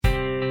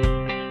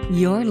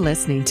You're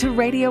listening to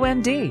Radio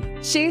MD.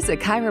 She's a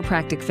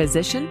chiropractic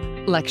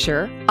physician,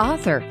 lecturer,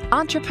 author,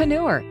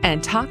 entrepreneur,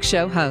 and talk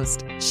show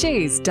host.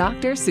 She's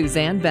Dr.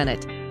 Suzanne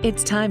Bennett.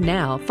 It's time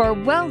now for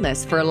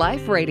Wellness for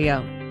Life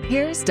Radio.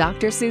 Here's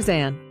Dr.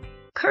 Suzanne.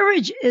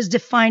 Courage is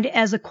defined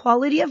as a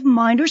quality of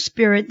mind or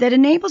spirit that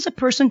enables a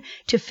person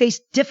to face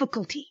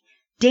difficulty,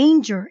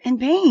 danger, and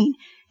pain,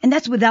 and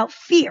that's without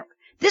fear.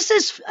 This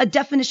is a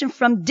definition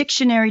from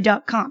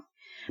dictionary.com.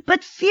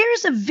 But fear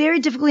is a very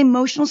difficult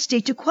emotional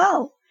state to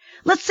quell.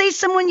 Let's say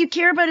someone you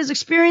care about is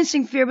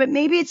experiencing fear, but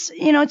maybe it's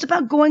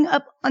about going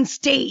up on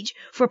stage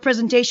for a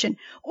presentation,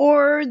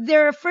 or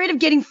they're afraid of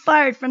getting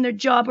fired from their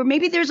job, or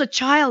maybe there's a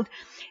child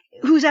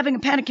who's having a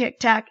panic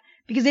attack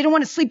because they don't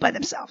want to sleep by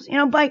themselves.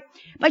 By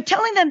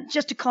telling them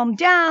just to calm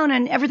down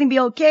and everything be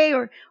okay,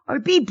 or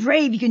be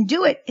brave, you can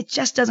do it. It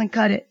just doesn't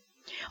cut it.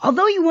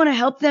 Although you want to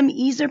help them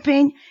ease their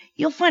pain,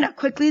 you'll find out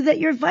quickly that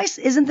your advice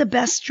isn't the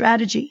best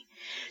strategy.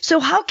 So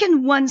how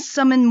can one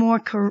summon more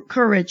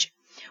courage?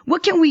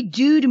 What can we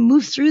do to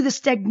move through the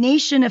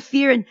stagnation of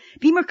fear and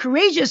be more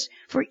courageous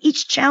for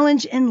each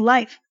challenge in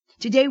life?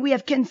 Today we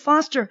have Ken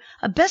Foster,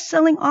 a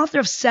best-selling author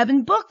of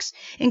 7 books,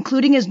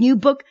 including his new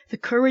book, The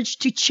Courage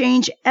to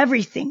Change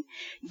Everything,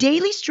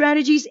 Daily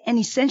Strategies and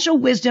Essential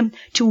Wisdom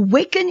to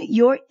Awaken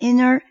Your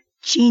Inner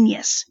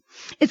Genius.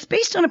 It's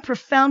based on a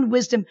profound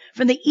wisdom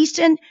from the East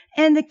End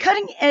and the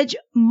cutting-edge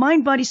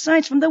mind-body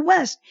science from the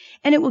West,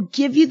 and it will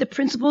give you the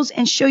principles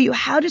and show you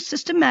how to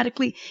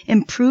systematically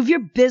improve your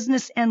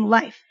business and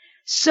life.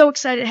 So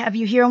excited to have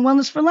you here on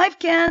Wellness for Life,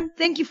 Ken.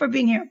 Thank you for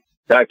being here.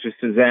 Dr.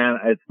 Suzanne,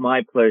 it's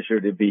my pleasure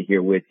to be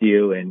here with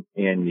you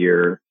and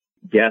your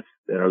guests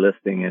that are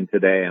listening in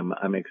today.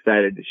 I'm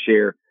excited to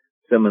share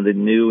some of the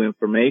new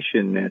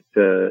information that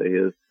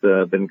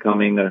has been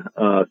coming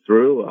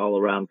through all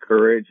around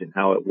courage and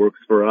how it works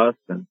for us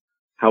and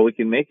how we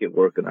can make it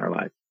work in our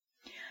life.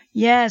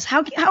 Yes,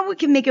 how we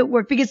can make it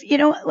work. Because,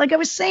 like I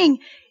was saying,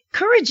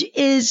 courage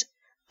is,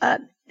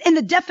 in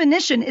the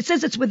definition, it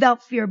says it's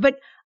without fear. But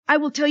I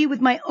will tell you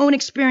with my own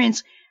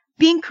experience,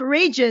 being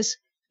courageous,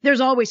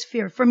 there's always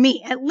fear for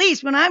me, at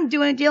least when I'm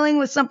dealing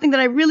with something that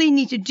I really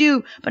need to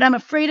do, but I'm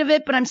afraid of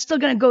it, but I'm still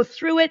going to go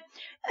through it.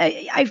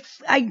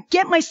 I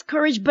get my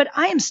courage, but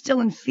I am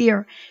still in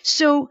fear.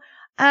 So,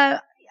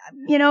 I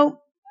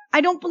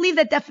don't believe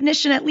that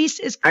definition at least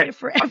is clear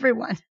for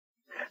everyone.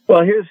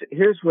 Well,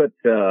 here's what,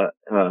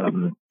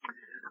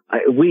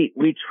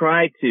 we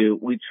try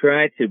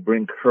to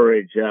bring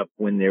courage up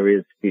when there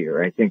is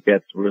fear. I think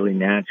that's really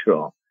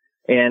natural.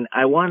 And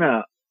I want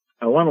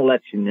to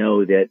let you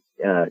know that,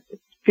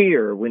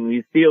 fear, when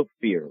you feel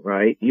fear,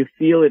 right? You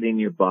feel it in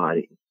your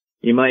body.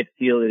 You might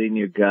feel it in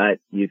your gut.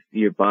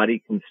 Your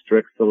body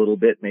constricts a little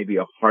bit. Maybe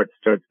your heart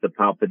starts to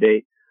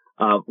palpitate.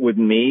 With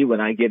me,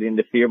 when I get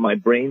into fear, my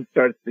brain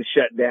starts to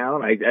shut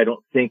down. I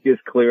don't think as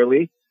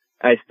clearly.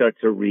 I start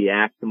to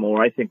react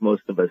more. I think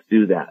most of us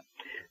do that.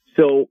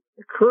 So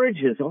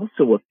courage is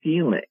also a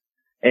feeling.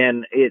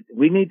 And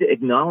we need to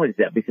acknowledge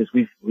that because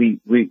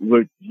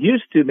we're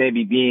used to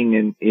maybe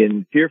being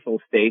in fearful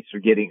states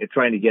or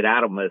trying to get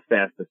out of them as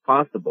fast as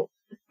possible.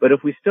 But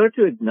if we start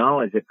to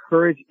acknowledge that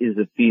courage is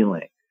a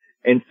feeling,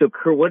 and so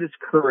what does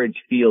courage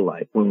feel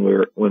like when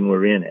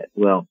we're in it?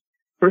 Well,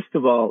 first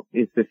of all,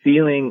 it's a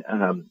feeling,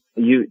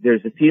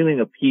 there's a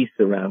feeling of peace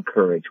around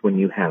courage when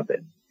you have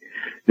it.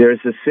 There's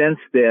a sense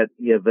that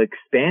you have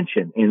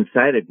expansion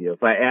inside of you.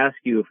 If I ask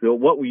you,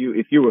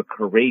 if you were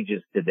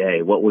courageous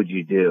today, what would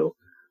you do?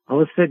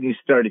 All of a sudden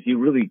if you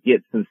really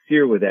get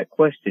sincere with that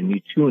question,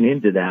 you tune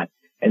into that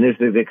and there's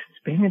an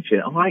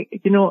expansion.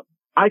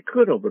 I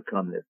could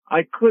overcome this.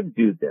 I could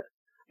do this.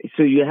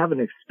 So you have an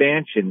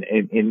expansion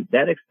and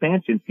that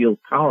expansion feels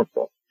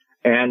powerful.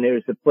 And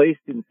there's a place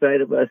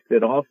inside of us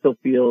that also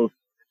feels,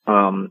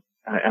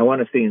 I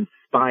want to say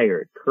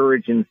inspired.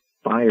 Courage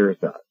inspires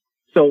us.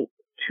 So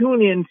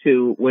tune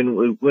into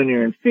when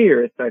you're in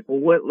fear, it's like,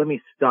 let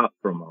me stop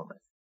for a moment.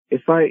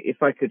 If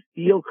I could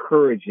feel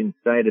courage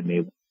inside of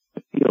me, what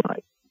I feel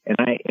like, and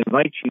I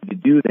invite you to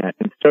do that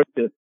and start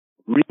to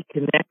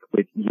reconnect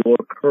with your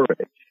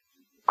courage.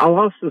 I'll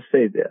also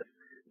say this,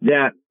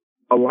 that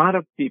a lot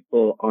of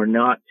people are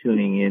not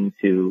tuning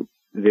into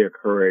their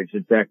courage.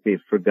 In fact,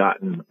 they've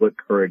forgotten what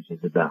courage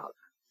is about.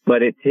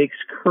 But it takes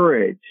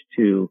courage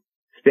to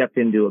step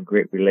into a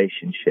great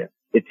relationship.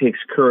 It takes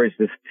courage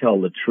to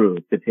tell the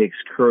truth. It takes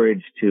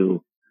courage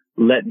to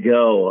let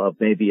go of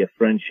maybe a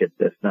friendship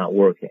that's not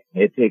working.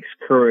 It takes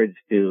courage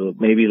to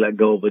maybe let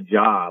go of a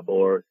job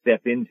or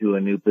step into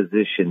a new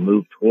position,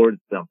 move towards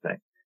something.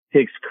 It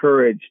takes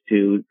courage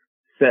to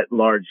set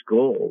large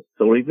goals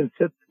or even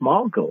set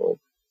small goals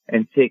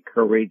and take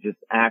courageous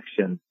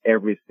action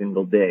every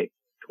single day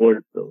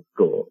towards those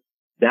goals.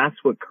 That's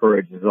what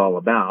courage is all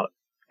about.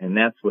 And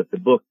that's what the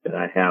book that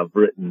I have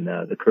written,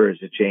 The Courage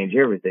to Change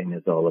Everything,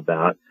 is all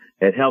about.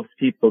 It helps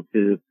people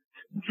to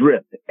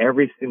drip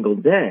every single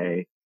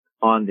day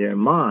on their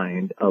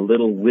mind a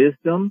little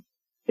wisdom,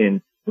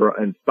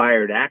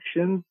 inspired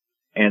actions,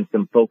 and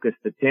some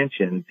focused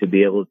attention to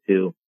be able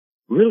to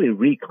really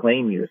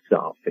reclaim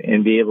yourself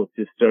and be able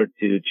to start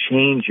to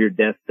change your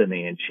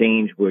destiny and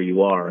change where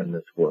you are in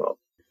this world.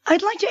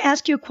 I'd like to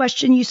ask you a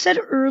question. You said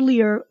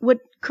earlier what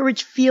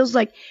courage feels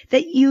like,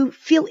 that you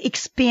feel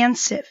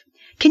expansive.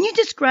 Can you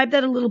describe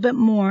that a little bit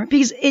more?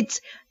 Because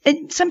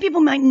some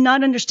people might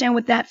not understand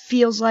what that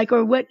feels like,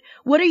 or what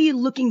are you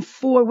looking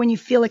for when you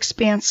feel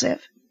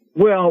expansive?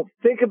 Well,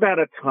 think about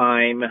a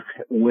time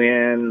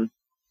when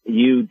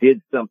you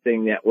did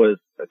something that was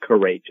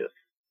courageous,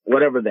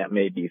 whatever that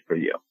may be for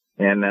you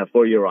and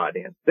for your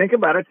audience. Think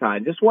about a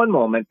time, just one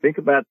moment. Think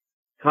about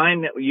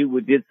time that you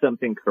did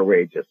something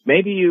courageous.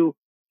 Maybe you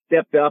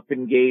stepped up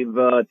and gave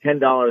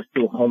 $10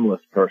 to a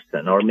homeless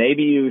person, or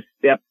maybe you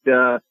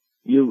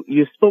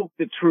you spoke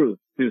the truth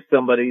to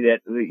somebody that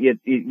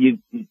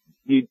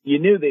you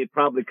knew they'd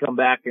probably come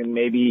back and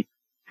maybe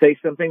say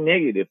something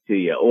negative to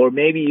you, or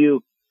maybe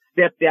you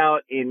stepped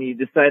out and you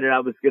decided I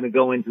was going to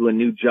go into a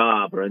new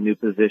job or a new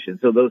position.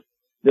 So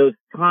those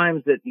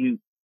times that you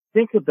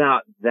think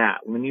about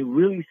that, when you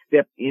really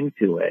step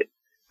into it,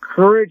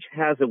 courage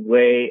has a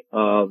way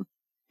of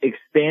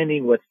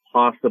expanding what's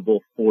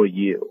possible for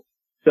you.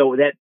 So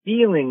that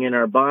feeling in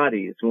our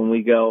bodies when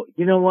we go,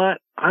 you know what?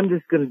 I'm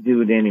just going to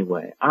do it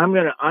anyway. I'm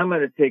going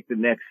to take the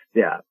next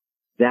step.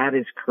 That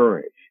is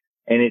courage.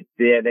 And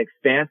that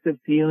expansive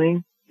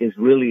feeling is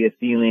really a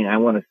feeling, I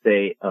want to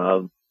say,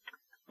 of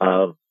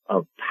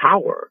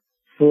power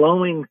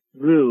flowing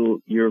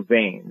through your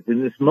veins.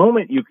 In this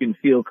moment, you can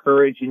feel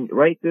courage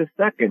right this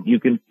second. You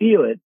can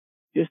feel it.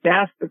 Just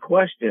ask the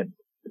question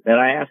that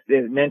I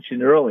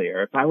mentioned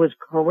earlier. If I was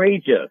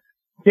courageous,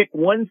 pick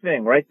one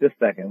thing right this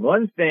second,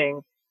 one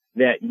thing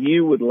that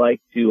you would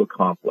like to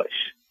accomplish,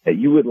 that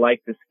you would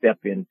like to step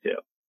into.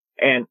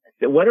 And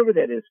whatever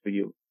that is for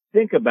you,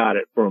 think about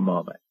it for a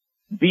moment.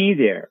 Be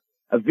there.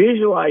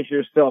 Visualize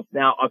yourself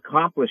now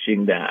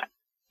accomplishing that.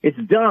 It's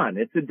done.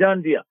 It's a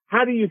done deal.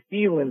 How do you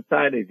feel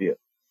inside of you?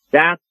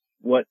 That's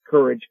what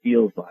courage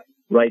feels like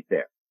right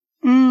there.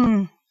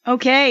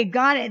 Okay.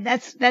 Got it.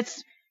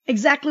 That's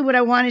exactly what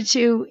I wanted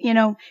to,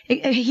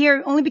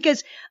 hear, only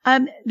because,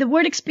 the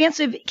word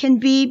expansive can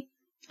be,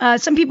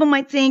 some people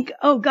might think,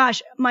 oh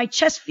gosh, my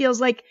chest feels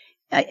like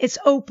it's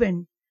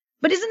open.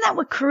 But isn't that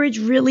what courage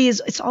really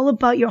is? It's all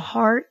about your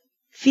heart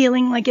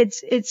feeling like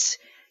it's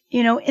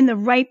in the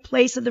right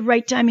place at the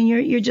right time, and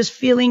you're just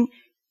feeling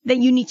that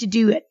you need to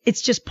do it.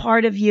 It's just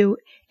part of you,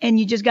 and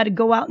you just got to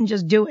go out and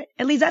just do it.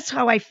 At least that's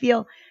how I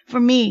feel for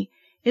me.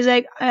 Is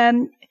like,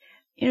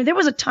 there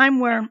was a time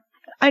where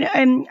I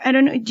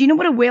don't know. Do you know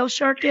what a whale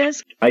shark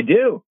is? I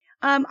do.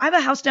 I have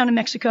a house down in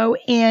Mexico,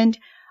 and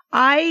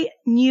I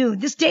knew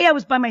this day I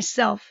was by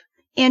myself.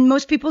 And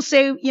most people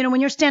say,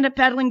 when you're stand-up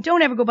paddling,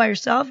 don't ever go by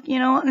yourself,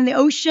 in the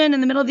ocean,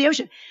 in the middle of the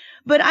ocean.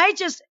 But I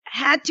just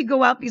had to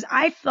go out because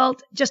I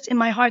felt just in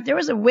my heart, there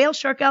was a whale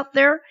shark out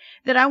there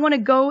that I want to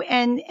go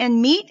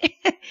and meet.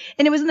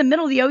 And it was in the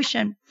middle of the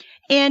ocean.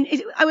 And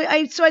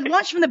so I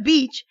launched from the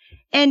beach,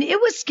 and it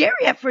was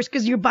scary at first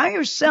because you're by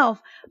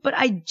yourself. But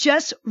I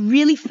just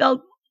really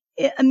felt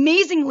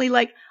amazingly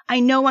like, I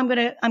know I'm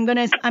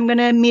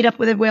gonna meet up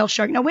with a whale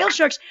shark. Now, whale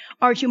sharks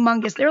are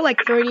humongous. They're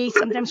like 30,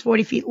 sometimes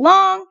 40 feet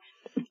long,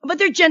 but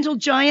they're gentle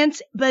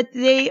giants, but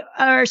they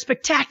are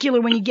spectacular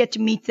when you get to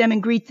meet them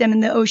and greet them in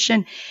the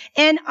ocean.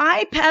 And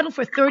I paddled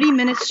for 30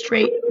 minutes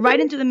straight right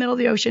into the middle of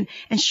the ocean.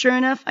 And sure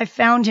enough, I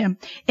found him.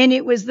 And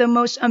it was the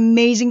most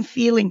amazing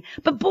feeling.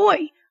 But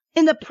boy,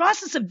 in the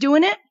process of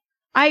doing it,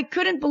 I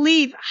couldn't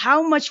believe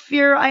how much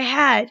fear I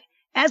had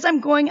as I'm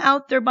going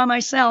out there by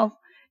myself,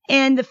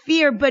 and the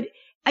fear, but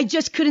I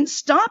just couldn't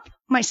stop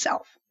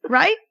myself,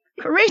 right?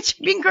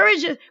 Being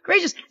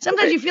courageous.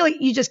 Sometimes you feel like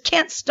you just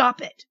can't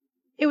stop it.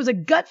 It was a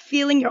gut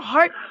feeling. Your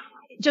heart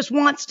just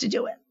wants to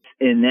do it.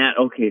 And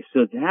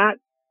so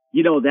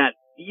that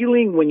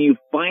feeling when you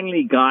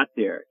finally got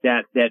there,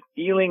 that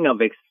feeling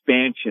of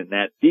expansion,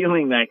 that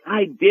feeling like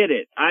I did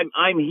it.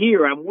 I'm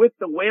here. I'm with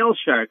the whale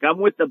shark. I'm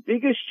with the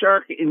biggest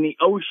shark in the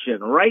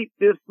ocean right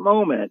this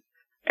moment.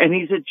 And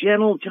he's a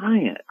gentle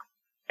giant.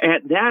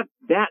 And that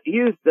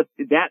is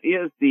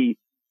the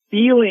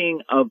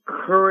feeling of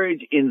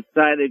courage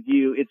inside of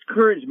you. It's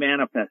courage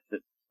manifested,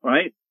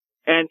 right?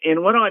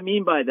 And what I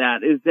mean by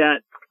that is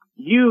that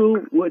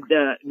you would,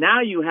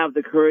 now you have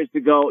the courage to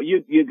go,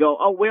 you go,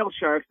 oh, whale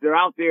sharks, they're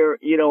out there,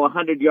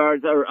 100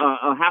 yards or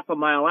a half a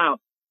mile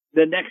out.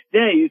 The next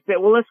day you say,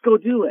 well, let's go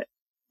do it.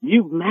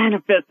 You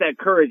manifest that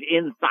courage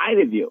inside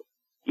of you.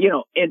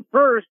 And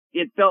first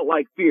it felt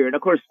like fear. And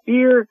of course,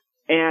 fear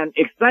and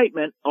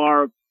excitement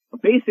are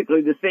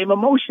basically the same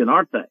emotion,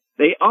 aren't they?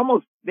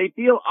 They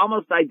feel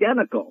almost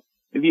identical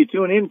if you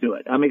tune into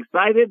it. I'm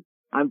excited.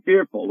 I'm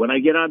fearful. When I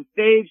get on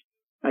stage,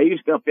 I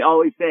used to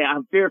always say,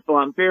 I'm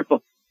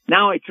fearful.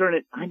 Now I turn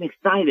it, I'm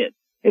excited.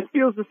 It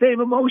feels the same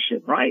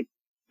emotion, right?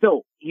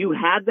 So you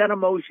had that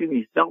emotion.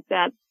 You felt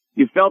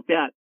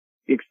that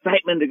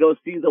excitement to go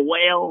see the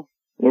whale.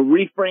 We're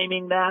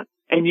reframing that.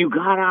 And you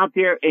got out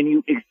there and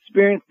you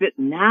experienced it.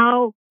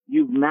 Now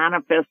you've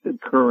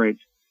manifested courage,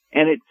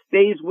 and it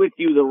stays with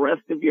you the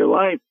rest of your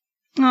life.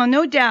 Oh,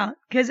 no doubt,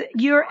 because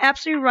you're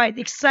absolutely right.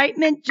 The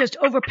excitement just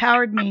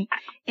overpowered me,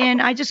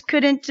 and I just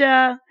couldn't.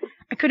 I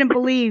couldn't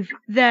believe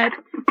that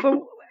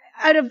for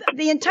out of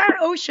the entire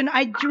ocean,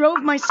 I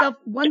drove myself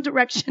one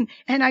direction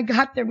and I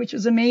got there, which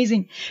was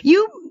amazing.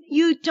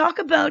 You talk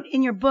about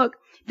in your book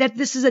that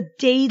this is a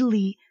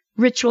daily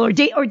ritual or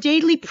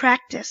daily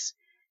practice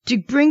to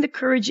bring the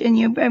courage in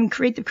you and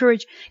create the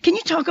courage. Can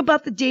you talk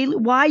about the daily?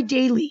 Why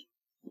daily?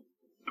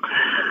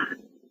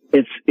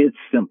 It's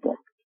simple.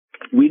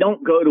 We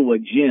don't go to a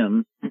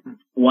gym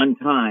one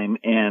time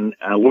and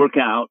work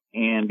out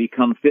and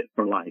become fit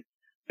for life.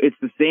 It's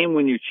the same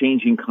when you're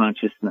changing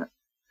consciousness.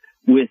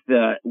 With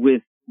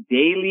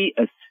daily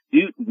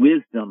astute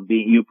wisdom,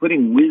 you're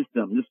putting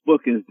wisdom. This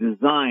book is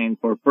designed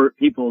for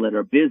people that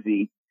are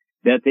busy,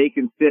 that they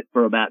can sit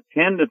for about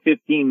 10 to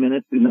 15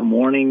 minutes in the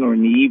morning or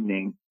in the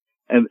evening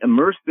and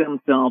immerse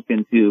themselves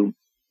into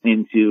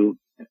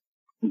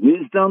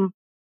wisdom,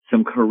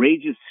 some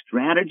courageous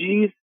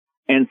strategies,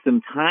 and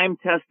some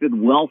time-tested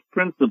wealth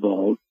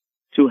principles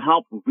to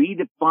help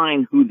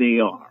redefine who they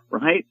are,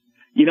 right?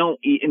 You know,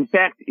 in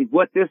fact,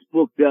 what this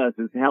book does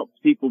is helps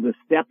people to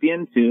step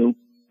into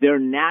their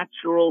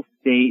natural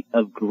state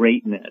of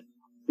greatness.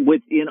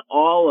 Within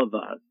all of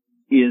us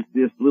is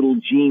this little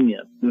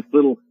genius, the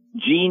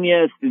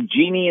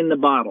genie in the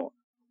bottle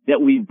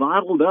that we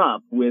bottled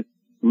up with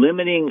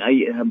limiting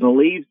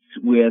beliefs,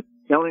 with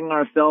telling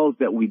ourselves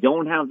that we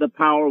don't have the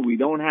power, we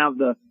don't have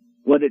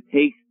what it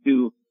takes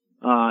to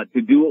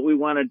do what we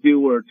want to do.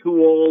 We're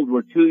too old,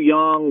 we're too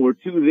young, we're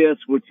too this,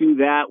 we're too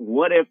that.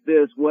 What if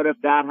this? What if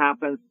that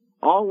happens?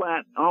 All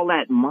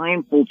that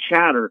mindful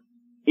chatter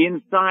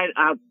inside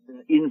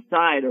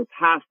or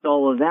past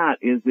all of that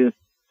is this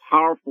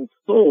powerful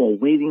soul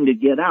waiting to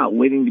get out,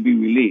 waiting to be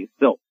released.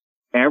 So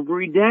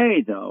every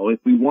day, though, if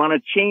we want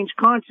to change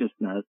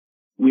consciousness,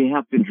 we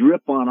have to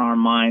drip on our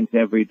minds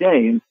every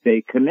day and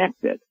stay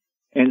connected.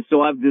 And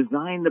so I've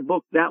designed the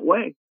book that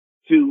way,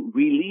 to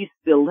release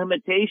the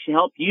limitation,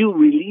 help you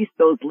release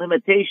those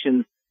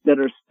limitations that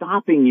are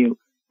stopping you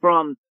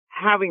from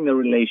having the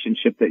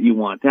relationship that you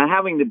want, to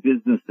having the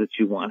business that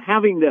you want,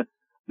 having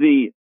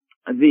the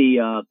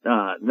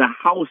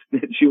house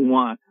that you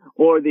want,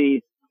 or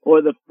the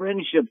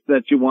friendships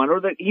that you want, or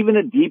even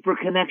a deeper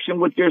connection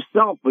with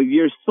yourself, with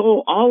your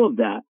soul. All of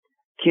that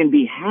can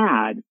be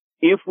had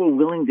if we're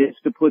willing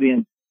to put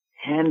in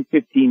 10,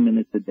 15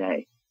 minutes a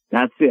day.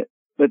 That's it.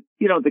 But,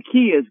 you know, the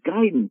key is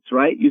guidance,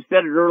 right? You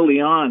said it early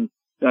on,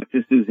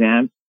 Dr.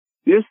 Suzanne.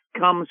 This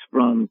comes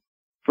from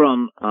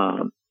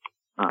the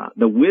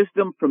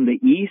wisdom from the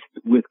East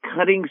with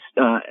cutting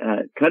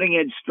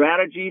edge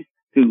strategies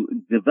to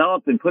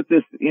develop and put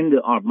this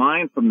into our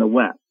mind from the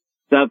West.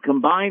 So I've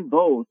combined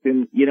both,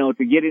 and, you know,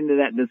 to get into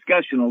that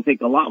discussion, it'll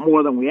take a lot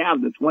more than we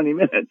have, the 20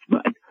 minutes,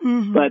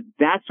 but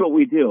that's what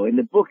we do. And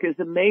the book is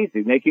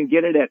amazing. They can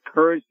get it at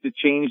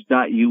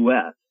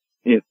couragetochange.us.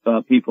 if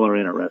people are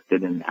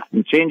interested in that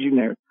and changing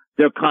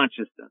their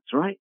consciousness,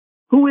 right?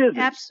 Who is it?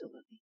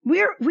 Absolutely.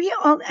 We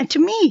all, to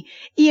me,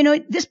 you know,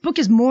 this book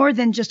is more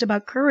than just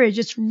about courage.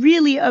 It's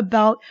really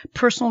about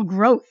personal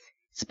growth.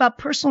 It's about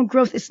personal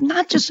growth. It's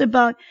not just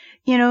about,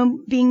 you know,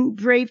 being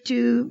brave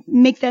to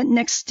make that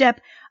next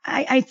step.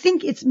 I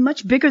think it's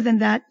much bigger than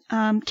that,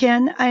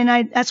 Ken,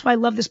 and that's why I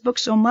love this book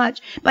so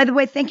much. By the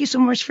way, thank you so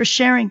much for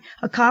sharing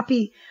a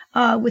copy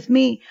with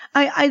me.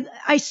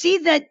 I see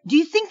that. Do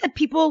you think that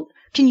people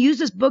can use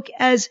this book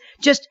as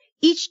just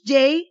each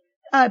day,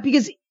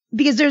 because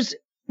there's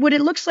what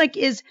it looks like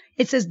is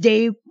it says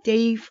day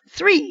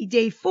 3,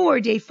 day 4,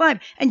 day 5,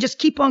 and just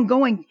keep on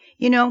going.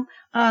 You know,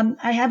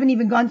 I haven't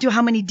even gone to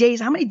how many days.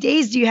 How many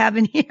days do you have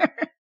in here?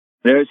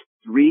 There's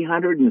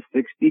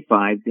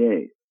 365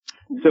 days.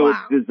 So wow.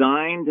 It's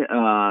designed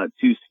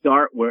to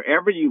start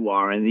wherever you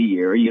are in the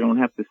year. You don't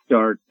have to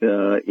start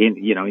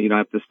you don't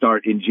have to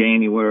start in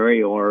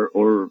January or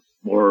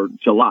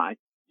July.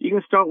 You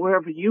can start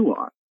wherever you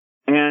are.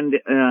 And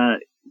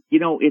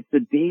it's a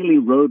daily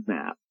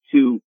roadmap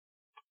to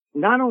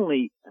not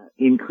only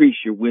increase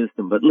your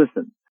wisdom, but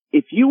listen,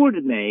 if you were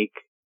to make,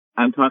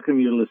 I'm talking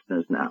to your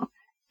listeners now,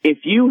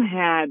 if you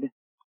had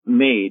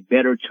made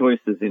better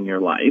choices in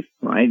your life,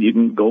 right? You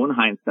can go in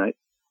hindsight,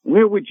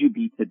 where would you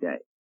be today?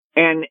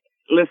 And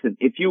listen,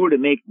 if you were to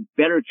make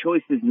better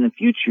choices in the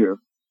future,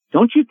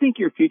 don't you think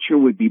your future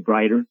would be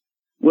brighter?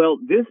 Well,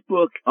 this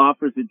book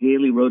offers a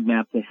daily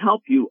roadmap to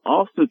help you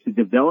also to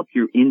develop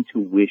your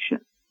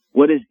intuition.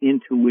 What is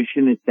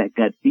intuition? It's that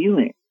gut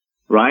feeling,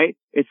 right?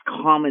 It's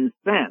common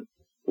sense.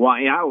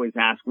 Why I always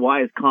ask,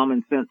 why is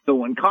common sense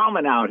so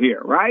uncommon out here,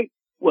 right?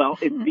 Well,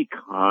 it's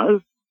because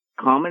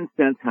common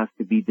sense has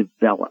to be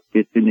developed.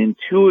 It's an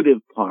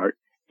intuitive part.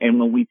 And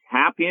when we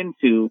tap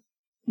into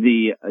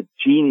the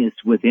genius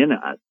within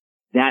us,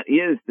 that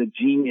is the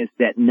genius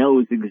that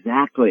knows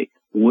exactly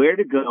where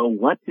to go,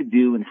 what to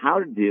do, and how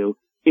to do.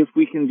 If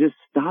we can just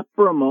stop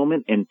for a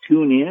moment and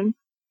tune in,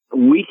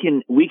 we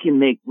can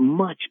make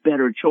much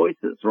better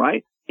choices,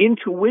 right?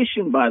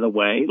 Intuition, by the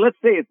way, let's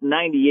say it's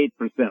 98%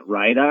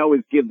 right. I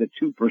always give the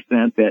 2%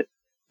 that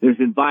there's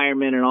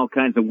environment and all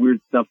kinds of weird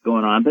stuff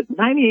going on, but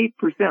 98%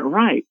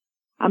 right.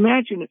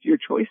 Imagine if your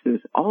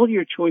choices, all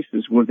your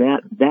choices were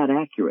that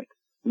accurate.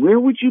 Where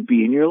would you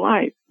be in your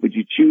life? Would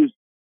you choose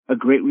a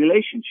great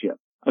relationship,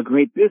 a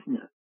great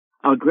business,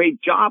 a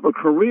great job or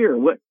career?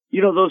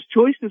 Those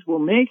choices we're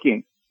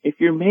making, if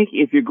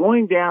you're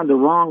going down the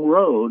wrong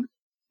road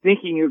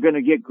thinking you're going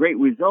to get great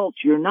results,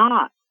 you're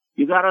not.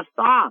 You got to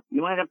stop.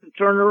 You might have to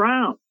turn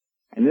around.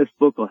 And this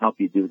book will help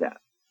you do that.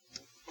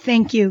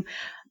 Thank you.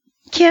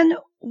 Ken,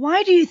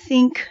 why do you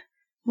think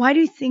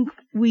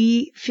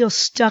we feel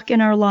stuck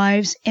in our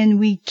lives and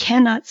we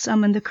cannot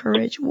summon the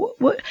courage?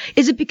 What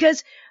is it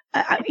because,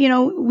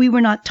 we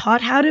were not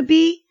taught how to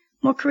be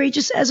more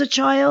courageous as a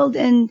child?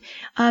 And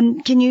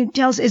can you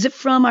tell us, is it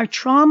from our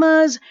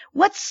traumas?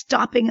 What's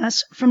stopping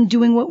us from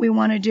doing what we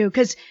want to do?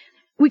 Because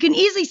we can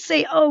easily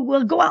say, oh,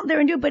 we'll go out there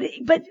and do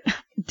it, but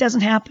it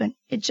doesn't happen.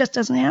 It just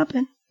doesn't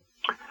happen.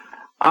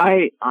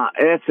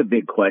 That's a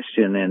big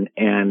question.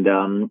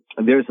 And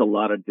there's a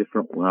lot of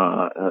different,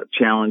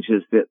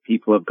 challenges that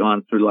people have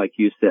gone through, like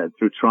you said,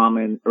 through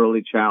trauma in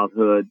early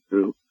childhood,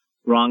 through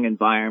wrong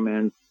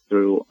environments,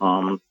 through,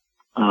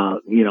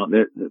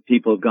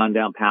 people have gone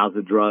down paths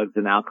of drugs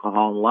and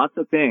alcohol and lots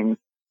of things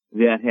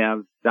that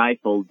have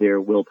stifled their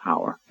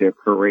willpower, their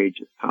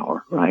courageous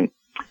power, right?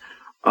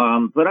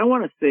 But I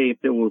want to say if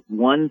there was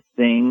one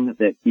thing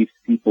that keeps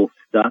people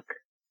stuck,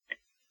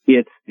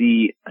 it's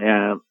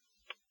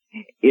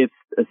it's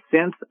a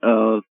sense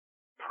of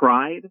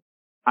pride.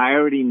 I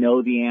already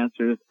know the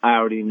answers. I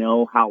already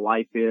know how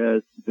life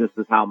is. This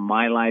is how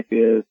my life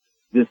is.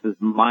 This is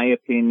my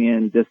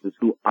opinion. This is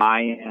who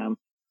I am.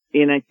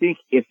 And I think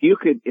if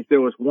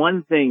there was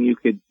one thing you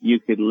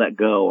could let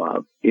go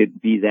of, it'd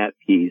be that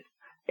piece.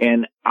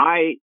 And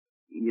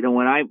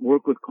when I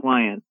work with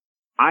clients,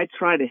 I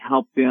try to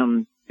help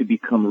them to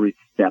become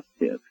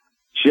receptive,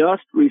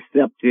 just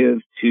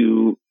receptive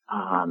to,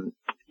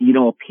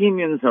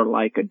 opinions are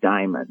like a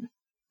diamond,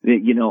 a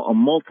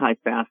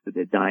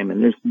multifaceted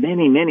diamond. There's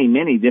many, many,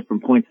 many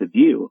different points of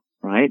view,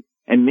 right?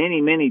 And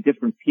many, many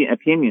different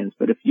opinions.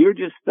 But if you're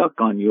just stuck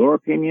on your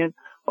opinion,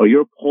 or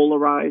you're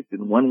polarized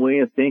in one way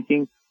of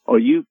thinking, or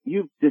you've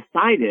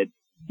decided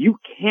you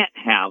can't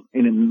have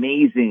an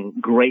amazing,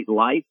 great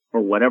life for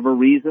whatever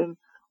reason,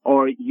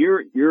 or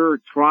your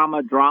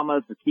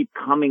dramas keep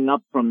coming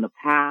up from the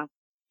past,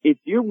 if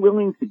you're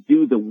willing to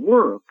do the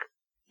work,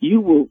 you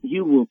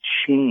will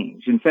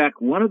change. In fact,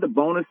 one of the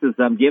bonuses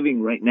I'm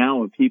giving right now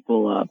when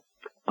people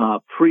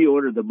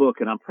pre-order the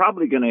book, and I'm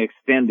probably going to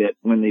extend it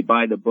when they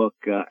buy the book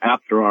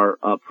after our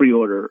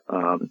pre-order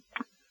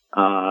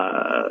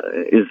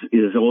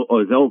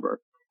is over.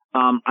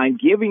 I'm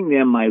giving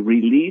them my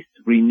Release,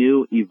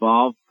 Renew,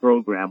 Evolve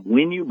program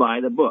when you buy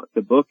the book.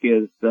 The book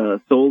is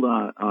sold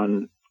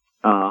on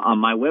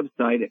my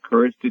website at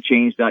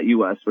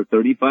couragetochange.us for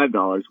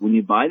 $35. When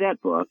you buy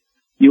that book,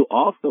 you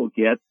also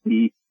get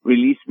the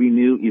Release,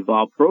 Renew,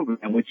 Evolve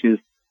program, which is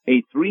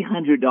a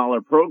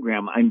 $300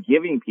 program I'm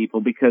giving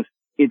people because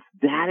it's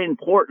that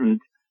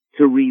important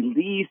to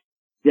release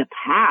the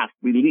past,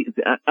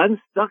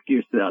 unstuck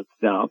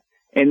yourself.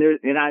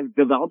 And I've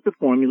developed a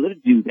formula to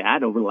do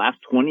that over the last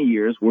 20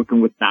 years, working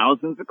with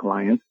thousands of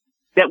clients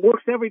that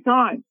works every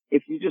time.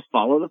 If you just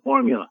follow the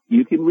formula,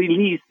 you can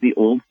release the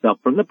old stuff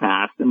from the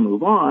past and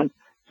move on.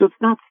 So it's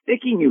not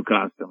sticking you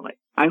constantly.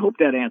 I hope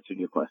that answered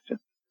your question.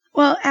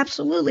 Well,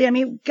 absolutely. I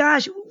mean,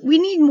 gosh, we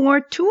need more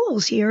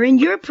tools here,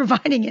 and you're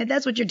providing it.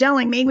 That's what you're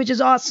telling me, which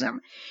is awesome.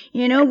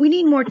 We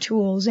need more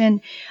tools,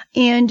 and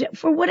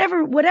for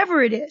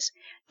whatever it is.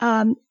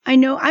 I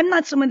know I'm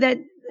not someone that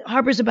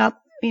harbors about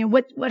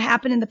what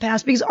happened in the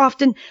past, because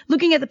often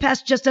looking at the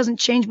past just doesn't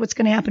change what's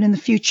going to happen in the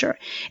future.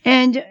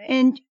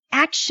 And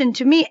action,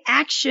 to me,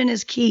 action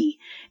is key.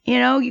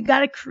 You got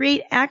to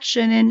create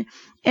action,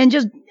 and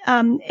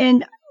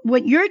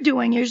what you're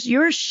doing is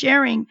you're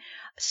sharing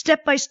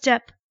step by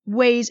step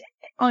ways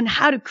on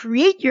how to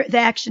create the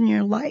action in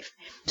your life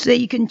so that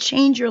you can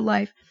change your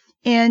life,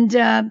 and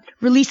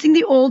releasing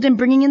the old and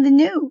bringing in the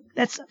new.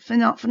 That's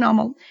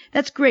phenomenal.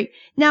 That's great.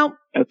 Now,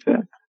 that's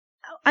it.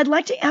 I'd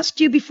like to ask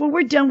you before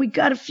we're done, we've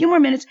got a few more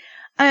minutes.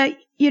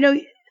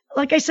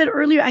 Like I said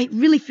earlier, I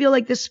really feel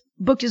like this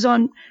book is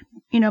on,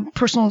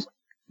 personal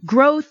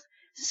growth,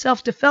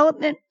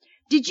 self-development.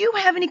 Did you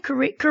have any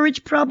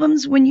courage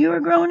problems when you were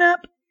growing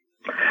up?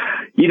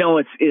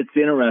 It's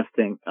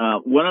interesting.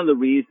 One of the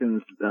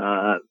reasons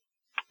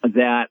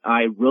that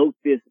I wrote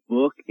this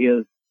book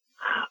is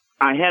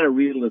I had a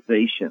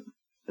realization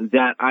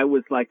that I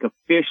was like a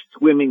fish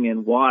swimming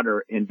in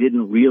water and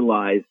didn't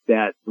realize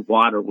that the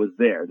water was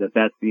there,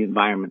 that's the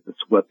environment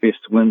that's what fish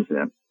swims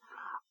in.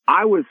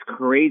 I was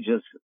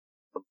courageous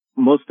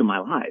most of my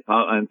life.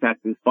 In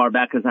fact, as far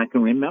back as I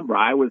can remember,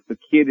 I was the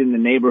kid in the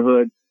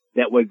neighborhood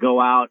that would go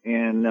out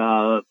and,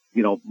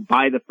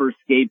 buy the first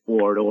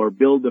skateboard or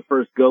build the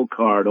first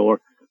go-kart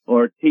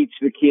or teach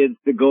the kids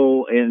to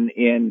go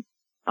and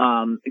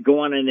go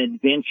on an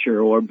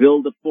adventure or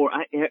build a fort.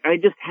 I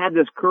just had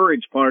this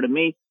courage part of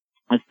me,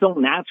 a so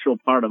natural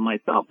part of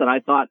myself that I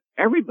thought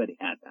everybody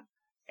had that.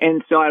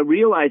 And so I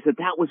realized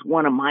that was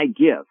one of my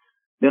gifts,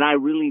 that I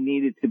really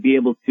needed to be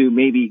able to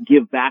maybe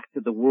give back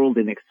to the world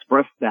and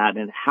express that,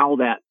 and how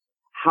that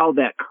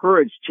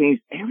courage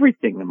changed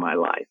everything in my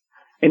life.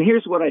 And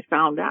here's what I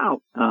found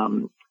out,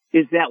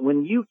 is that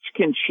when you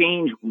can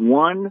change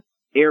one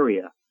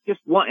area,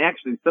 just one,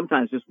 actually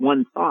sometimes just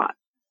one thought,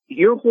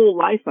 your whole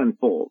life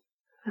unfolds.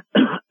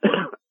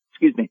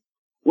 Excuse me.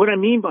 What I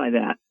mean by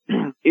that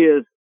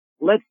is,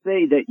 let's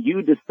say that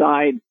you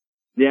decide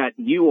that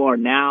you are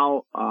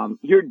now,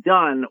 you're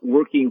done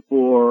working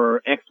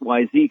for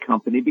XYZ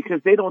company because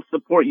they don't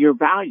support your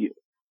values.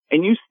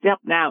 And you step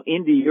now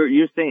into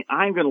you're saying,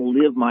 I'm going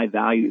to live my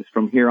values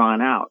from here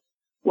on out.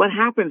 What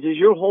happens is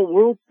your whole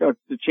world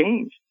starts to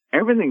change.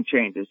 Everything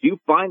changes. You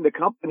find the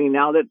company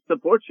now that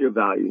supports your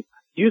values.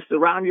 You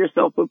surround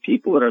yourself with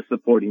people that are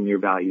supporting your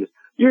values.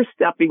 You're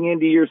stepping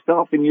into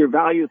yourself and your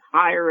values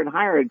higher and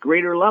higher at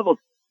greater levels.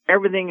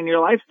 Everything in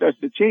your life starts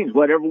to change.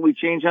 Whatever we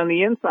change on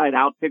the inside,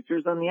 out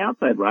pictures on the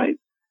outside, right?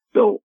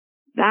 So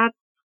that's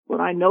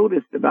what I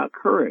noticed about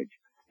courage.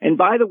 And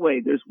by the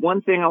way, there's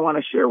one thing I want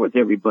to share with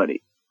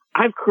everybody.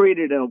 I've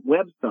created a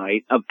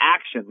website of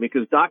action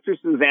because Dr.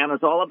 Suzanne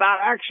is all about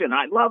action.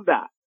 I love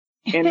that.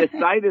 And the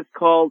site is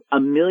called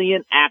A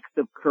Million Acts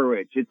of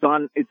Courage. It's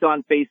on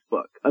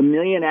Facebook. A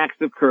Million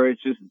Acts of Courage.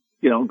 Just,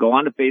 go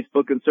onto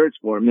Facebook and search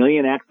for A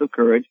Million Acts of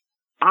Courage.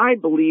 I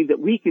believe that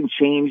we can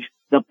change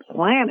the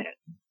planet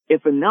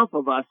if enough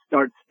of us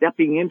start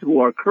stepping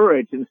into our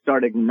courage and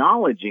start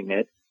acknowledging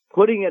it,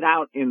 putting it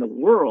out in the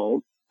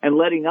world, and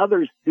letting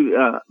others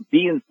to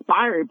be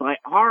inspired by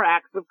our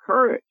acts of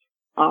courage.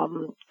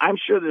 I'm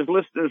sure there's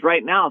listeners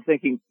right now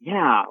thinking,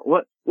 yeah,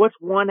 what's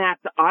one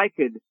act I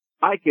could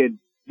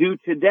do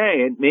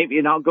today?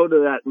 And I'll go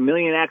to that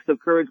Million Acts of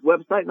Courage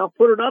website and I'll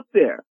put it up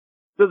there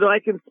so that I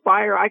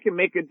can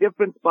make a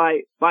difference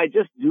by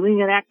just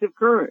doing an act of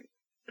courage.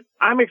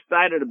 I'm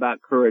excited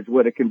about courage,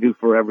 what it can do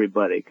for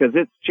everybody, because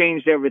it's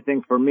changed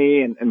everything for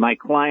me and my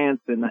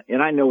clients, and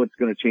I know it's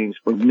going to change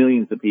for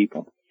millions of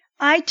people.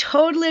 I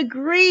totally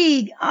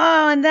agree.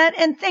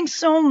 And thanks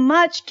so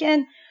much,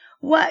 Ken.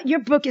 Your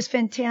book is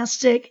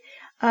fantastic.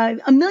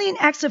 A Million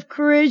Acts of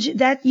Courage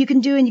that you can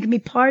do, and you can be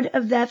part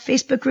of that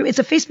Facebook group. It's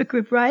a Facebook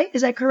group, right?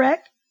 Is that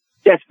correct?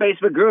 Yes,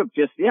 Facebook group.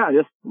 Just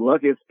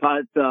look. It's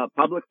a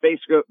public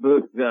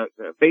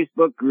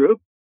Facebook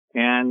group,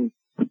 and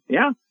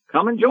yeah.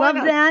 Come and join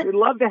us. That. We'd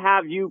love to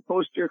have you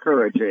post your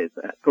courageous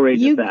act.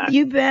 You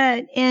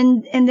bet.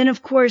 And then,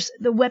 of course,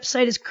 the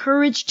website is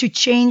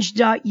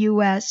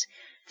couragetochange.us.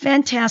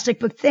 Fantastic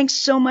book. Thanks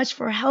so much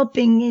for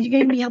helping. You're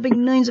going to be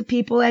helping millions of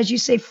people, as you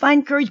say,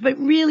 find courage, but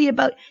really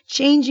about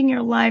changing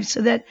your life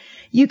so that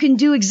you can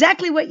do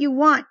exactly what you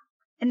want.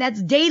 And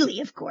that's daily,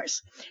 of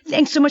course.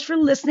 Thanks so much for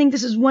listening.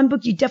 This is one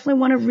book you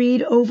definitely want to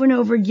read over and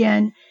over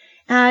again.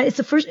 If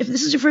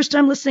this is your first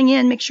time listening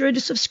in, make sure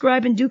to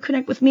subscribe and do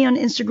connect with me on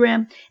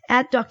Instagram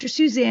at Dr.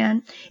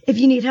 Suzanne. If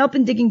you need help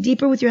in digging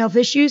deeper with your health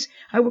issues,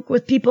 I work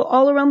with people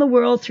all around the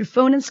world through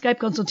phone and Skype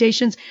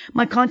consultations.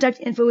 My contact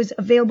info is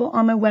available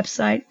on my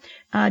website,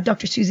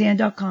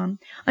 drsuzanne.com.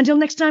 Until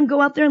next time, go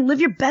out there and live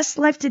your best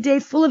life today,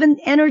 full of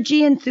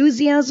energy,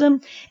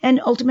 enthusiasm, and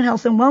ultimate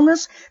health and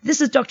wellness.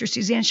 This is Dr.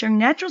 Suzanne sharing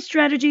natural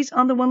strategies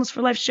on the Wellness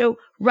for Life show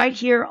right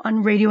here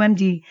on Radio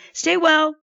MD. Stay well.